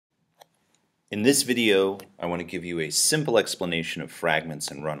In this video, I want to give you a simple explanation of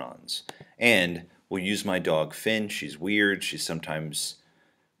fragments and run-ons. And we'll use my dog Finn. She's weird. She sometimes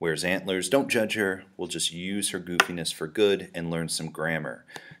wears antlers. Don't judge her. We'll just use her goofiness for good and learn some grammar.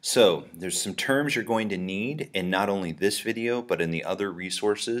 So there's some terms you're going to need in not only this video, but in the other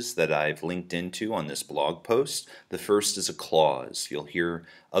resources that I've linked into on this blog post. The first is a clause. You'll hear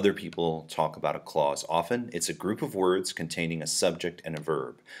other people talk about a clause often. It's a group of words containing a subject and a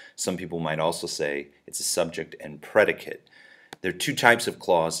verb. Some people might also say it's a subject and predicate. There are two types of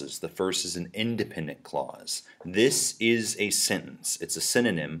clauses. The first is an independent clause. This is a sentence. It's a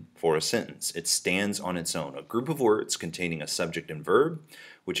synonym for a sentence. It stands on its own. A group of words containing a subject and verb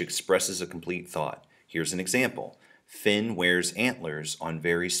which expresses a complete thought. Here's an example. Finn wears antlers on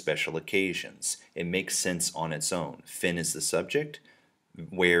very special occasions. It makes sense on its own. Finn is the subject.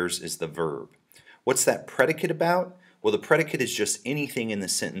 Wears is the verb. What's that predicate about? Well, the predicate is just anything in the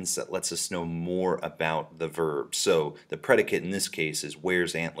sentence that lets us know more about the verb. So the predicate in this case is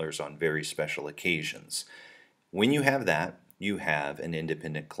wears antlers on very special occasions. When you have that, you have an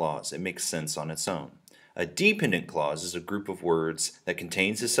independent clause. It makes sense on its own. A dependent clause is a group of words that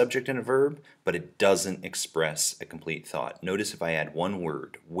contains a subject and a verb, but it doesn't express a complete thought. Notice if I add one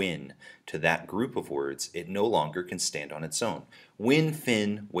word, when, to that group of words, it no longer can stand on its own. When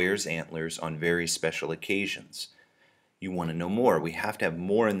Finn wears antlers on very special occasions. You want to know more. We have to have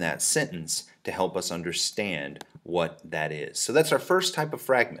more in that sentence to help us understand what that is. So that's our first type of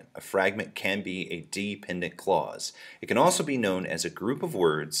fragment. A fragment can be a dependent clause. It can also be known as a group of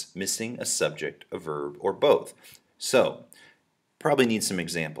words missing a subject, a verb, or both. So, probably need some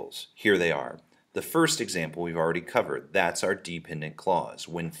examples. Here they are. The first example we've already covered. That's our dependent clause.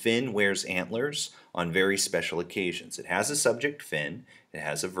 When Finn wears antlers on very special occasions. It has a subject, Finn. It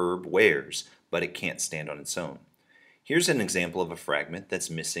has a verb, wears, but it can't stand on its own. Here's an example of a fragment that's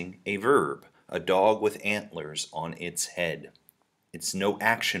missing a verb. A dog with antlers on its head. It's no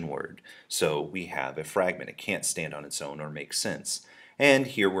action word, so we have a fragment. It can't stand on its own or make sense. And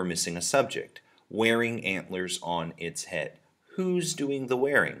here we're missing a subject. Wearing antlers on its head. Who's doing the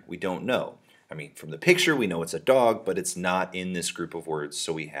wearing? We don't know. I mean, from the picture we know it's a dog, but it's not in this group of words,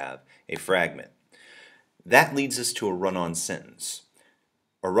 so we have a fragment. That leads us to a run-on sentence.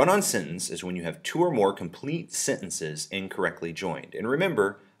 A run-on sentence is when you have two or more complete sentences incorrectly joined. And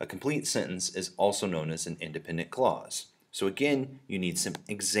remember, a complete sentence is also known as an independent clause. So again, you need some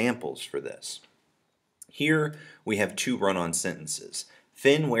examples for this. Here we have two run-on sentences.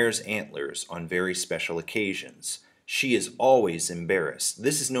 Finn wears antlers on very special occasions. She is always embarrassed.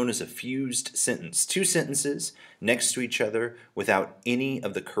 This is known as a fused sentence. Two sentences next to each other without any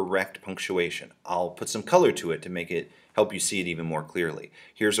of the correct punctuation. I'll put some color to it to make it help you see it even more clearly.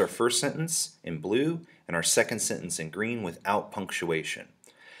 Here's our first sentence in blue and our second sentence in green without punctuation.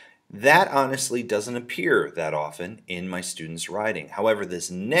 That honestly doesn't appear that often in my students' writing. However,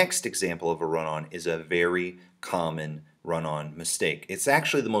 this next example of a run-on is a very common run-on mistake. It's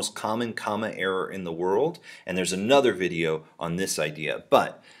actually the most common comma error in the world, and there's another video on this idea.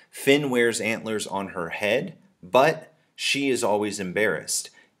 But Finn wears antlers on her head, but she is always embarrassed.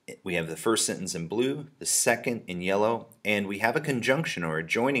 We have the first sentence in blue, the second in yellow, and we have a conjunction or a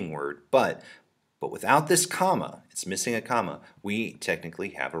joining word, but without this comma, it's missing a comma, we technically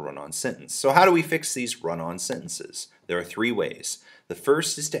have a run-on sentence. So how do we fix these run-on sentences? There are three ways. The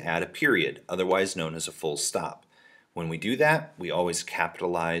first is to add a period, otherwise known as a full stop. When we do that, we always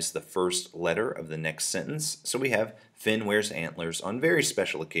capitalize the first letter of the next sentence. So we have Finn wears antlers on very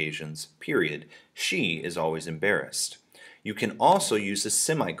special occasions, period. She is always embarrassed. You can also use a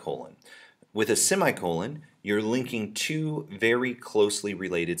semicolon. With a semicolon, you're linking two very closely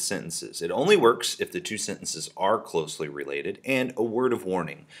related sentences. It only works if the two sentences are closely related, and a word of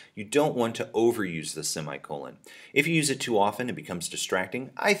warning. You don't want to overuse the semicolon. If you use it too often, it becomes distracting.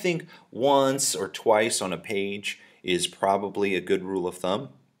 I think once or twice on a page is probably a good rule of thumb.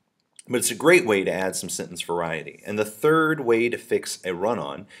 But it's a great way to add some sentence variety. And the third way to fix a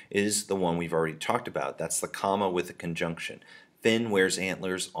run-on is the one we've already talked about. That's the comma with a conjunction. Finn wears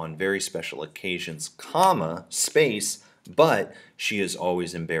antlers on very special occasions, comma, space, but she is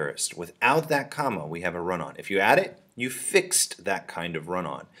always embarrassed. Without that comma, we have a run-on. If you add it, you fixed that kind of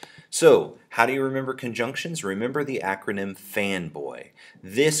run-on. So, how do you remember conjunctions? Remember the acronym FANBOY.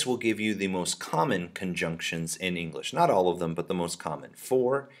 This will give you the most common conjunctions in English. Not all of them, but the most common.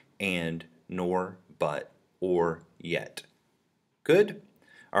 For, and, nor, but, or, yet. Good?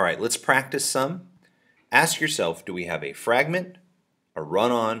 All right, let's practice some. Ask yourself, do we have a fragment, a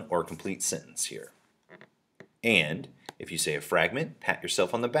run-on, or a complete sentence here? And if you say a fragment, pat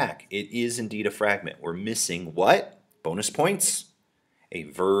yourself on the back. It is indeed a fragment. We're missing what? Bonus points. a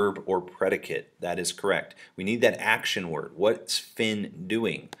verb or predicate. That is correct. We need that action word. What's Finn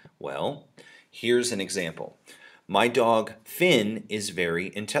doing? Well, here's an example. My dog Finn is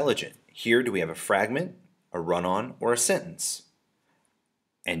very intelligent. Here, do we have a fragment, a run-on, or a sentence?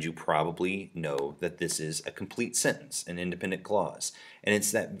 And you probably know that this is a complete sentence, an independent clause. And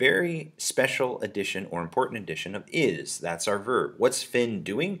it's that very special addition or important addition of is. That's our verb. What's Finn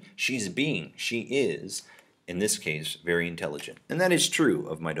doing? She's being. She is, in this case, very intelligent. And that is true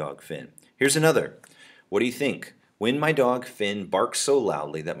of my dog Finn. Here's another. What do you think? When my dog Finn barks so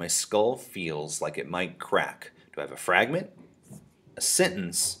loudly that my skull feels like it might crack. Do I have a fragment, a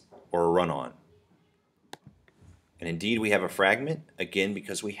sentence, or a run-on? And indeed we have a fragment, again,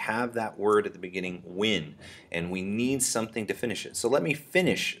 because we have that word at the beginning, when, and we need something to finish it. So let me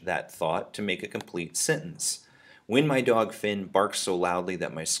finish that thought to make a complete sentence. When my dog Finn barks so loudly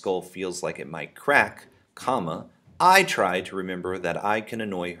that my skull feels like it might crack, comma, I try to remember that I can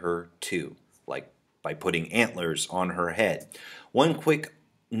annoy her too, like by putting antlers on her head. One quick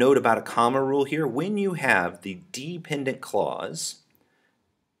note about a comma rule here. When you have the dependent clause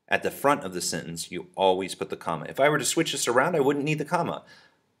at the front of the sentence, you always put the comma. If I were to switch this around, I wouldn't need the comma.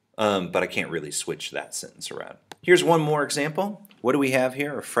 But I can't really switch that sentence around. Here's one more example. What do we have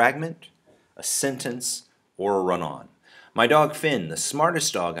here? A fragment, a sentence, or a run-on. My dog Finn, the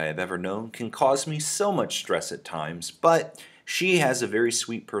smartest dog I have ever known, can cause me so much stress at times, but she has a very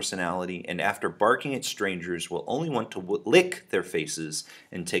sweet personality, and after barking at strangers will only want to lick their faces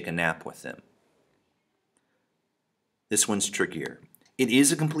and take a nap with them. This one's trickier. It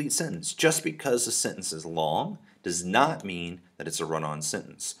is a complete sentence. Just because a sentence is long does not mean that it's a run-on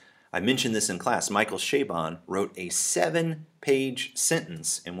sentence. I mentioned this in class. Michael Chabon wrote a 7-page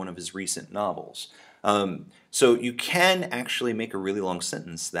sentence in one of his recent novels. So you can actually make a really long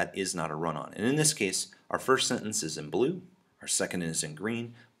sentence that is not a run-on. And in this case, our first sentence is in blue, our second is in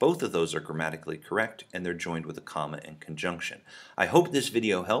green. Both of those are grammatically correct, and they're joined with a comma and conjunction. I hope this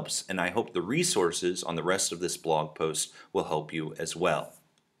video helps, and I hope the resources on the rest of this blog post will help you as well.